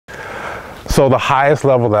So the highest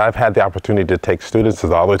level that I've had the opportunity to take students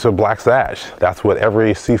is all the way to black sash. That's what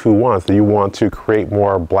every Sifu wants. You want to create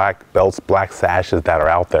more black belts, black sashes that are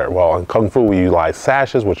out there. Well, in Kung Fu, we utilize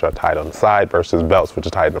sashes, which are tied on the side, versus belts, which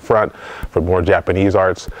are tied in the front for more Japanese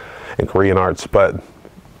arts and Korean arts. But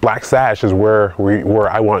black sash is where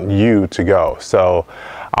I want you to go. So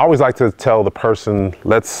I always like to tell the person,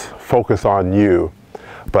 let's focus on you.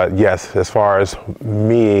 But yes, as far as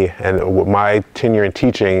me and my tenure in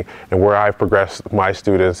teaching and where I've progressed my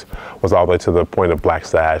students was all the way to the point of black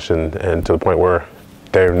sash and to the point where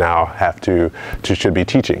they now have to should be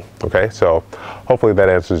teaching. Okay, so hopefully that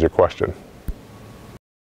answers your question.